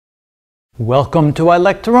Welcome to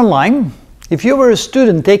ilectureonline. If you were a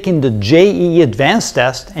student taking the JEE advanced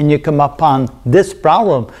test and you come upon this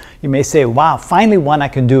problem, you may say, wow, finally one I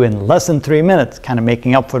can do in less than 3 minutes, kind of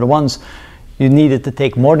making up for the ones you needed to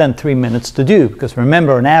take more than 3 minutes to do. Because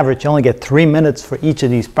remember, on average, you only get 3 minutes for each of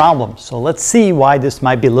these problems. So let's see why this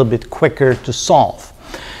might be a little bit quicker to solve.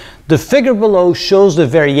 The figure below shows the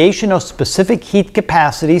variation of specific heat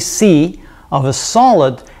capacity, C, of a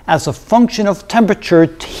solid as a function of temperature,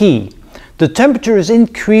 T. The temperature is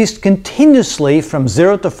increased continuously from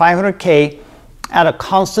 0 to 500 K at a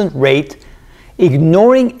constant rate.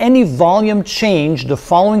 Ignoring any volume change, the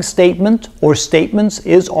following statement or statements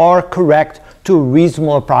is or are correct to a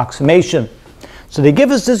reasonable approximation. So they give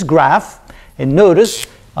us this graph, and notice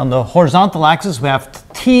on the horizontal axis we have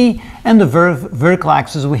T, and the vertical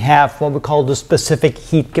axis we have what we call the specific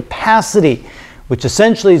heat capacity, which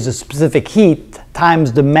essentially is the specific heat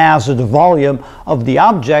times the mass or the volume of the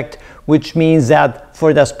object, which means that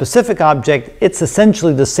for that specific object, it's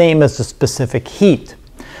essentially the same as the specific heat.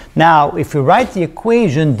 Now, if you write the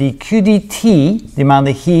equation, dq dt, the amount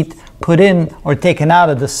of heat put in or taken out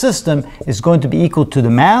of the system, is going to be equal to the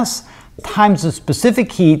mass times the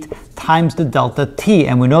specific heat times the delta T.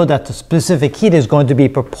 And we know that the specific heat is going to be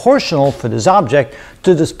proportional for this object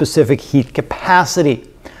to the specific heat capacity.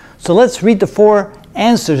 So let's read the four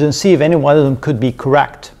answers and see if any one of them could be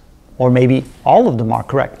correct. Or maybe all of them are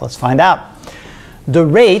correct. Let's find out. The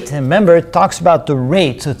rate, and remember it talks about the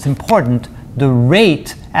rate, so it's important, the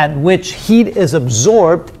rate at which heat is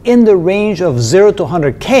absorbed in the range of 0 to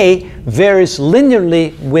 100 K varies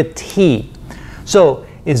linearly with T. So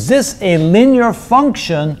is this a linear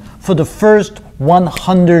function for the first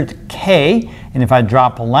 100 K? And if I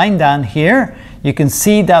drop a line down here, you can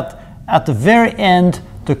see that at the very end,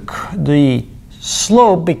 the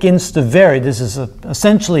slope begins to vary. This is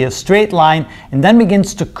essentially a straight line and then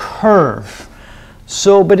begins to curve.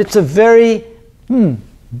 So, but it's a very,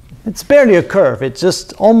 it's barely a curve. It's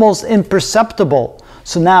just almost imperceptible.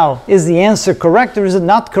 So now, is the answer correct or is it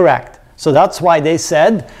not correct? So that's why they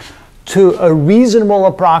said to a reasonable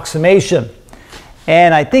approximation.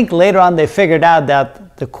 And I think later on they figured out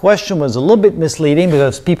that the question was a little bit misleading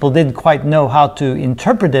because people didn't quite know how to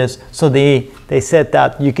interpret this. So they said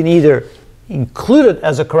that you can either include it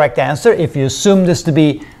as a correct answer if you assume this to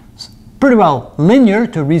be pretty well linear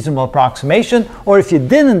to a reasonable approximation, or if you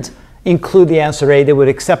didn't include the answer A, they would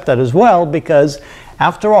accept that as well, because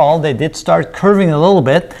after all, they did start curving a little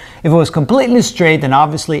bit. If it was completely straight, then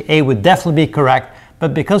obviously A would definitely be correct,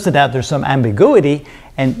 but because of that, there's some ambiguity,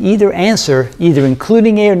 and either answer, either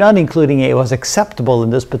including A or not including A, was acceptable in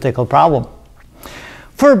this particular problem.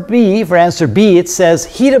 For B, for answer B, it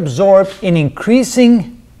says heat absorbed in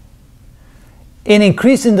increasing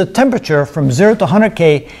the temperature from 0 to 100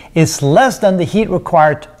 K is less than the heat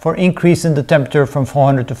required for increase in the temperature from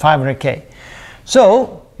 400 to 500 K.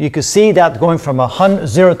 So you can see that going from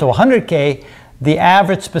 0 to 100 K, the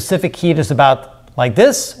average specific heat is about like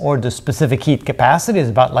this, or the specific heat capacity is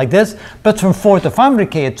about like this, but from 4 to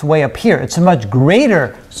 500 K, it's way up here. It's a much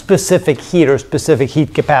greater specific heat or specific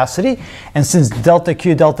heat capacity, and since delta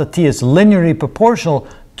Q, delta T is linearly proportional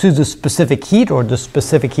to the specific heat or the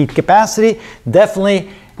specific heat capacity, definitely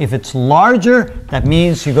if it's larger, that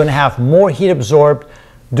means you're going to have more heat absorbed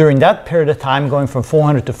during that period of time going from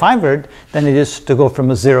 400 to 500 than it is to go from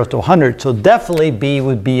a 0 to 100. So definitely B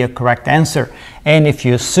would be a correct answer. And if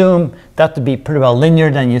you assume that to be pretty well linear,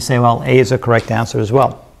 then you say, well, A is a correct answer as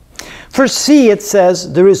well. For C, it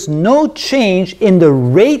says there is no change in the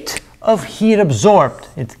rate of heat absorbed.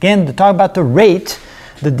 It's again to talk about the rate,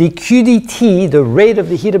 the dq dt, the rate of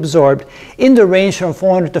the heat absorbed in the range from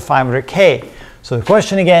 400 to 500 K. So the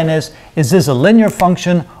question again is this a linear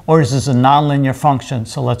function or is this a nonlinear function?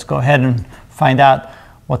 So let's go ahead and find out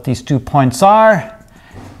what these 2 points are.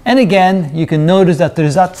 And again, you can notice that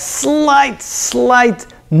there's that slight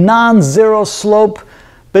non-zero slope,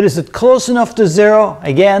 but is it close enough to zero?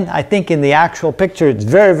 Again, I think in the actual picture it's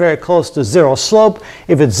very, very close to zero slope.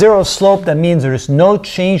 If it's zero slope, that means there is no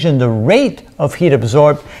change in the rate of heat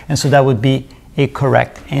absorbed, and so that would be a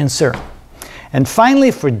correct answer. And finally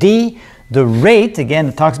for D, the rate, again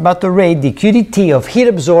it talks about the rate, dq dt of heat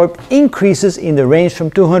absorbed increases in the range from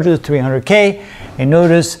 200 to 300 K. And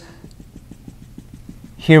notice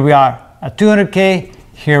here we are at 200 K,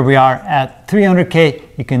 here we are at 300 K.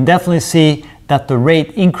 You can definitely see that the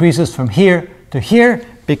rate increases from here to here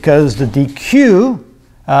because the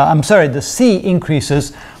the C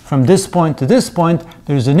increases from this point to this point.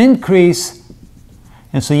 There's an increase,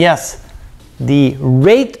 and so yes, the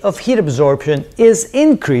rate of heat absorption is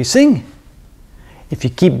increasing If you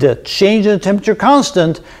keep the change in the temperature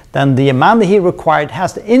constant, then the amount of heat required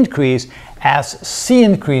has to increase as C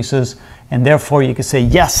increases, and therefore you can say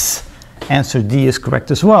yes, answer D is correct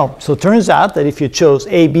as well. So it turns out that if you chose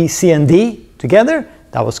A, B, C, and D together,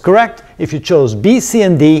 that was correct. If you chose B, C,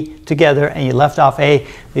 and D together and you left off A,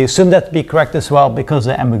 they assume that to be correct as well because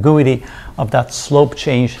of the ambiguity of that slope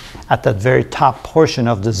change at that very top portion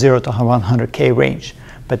of the 0 to 100K range.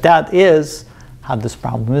 But that is how this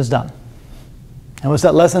problem is done. And was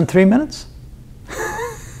that less than 3 minutes?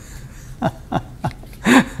 Well,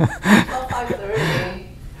 5:30,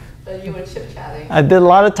 but you were chit-chatting. I did a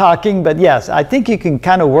lot of talking, but yes, I think you can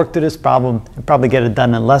kind of work through this problem and probably get it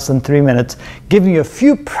done in less than 3 minutes, giving you a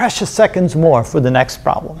few precious seconds more for the next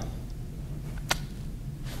problem.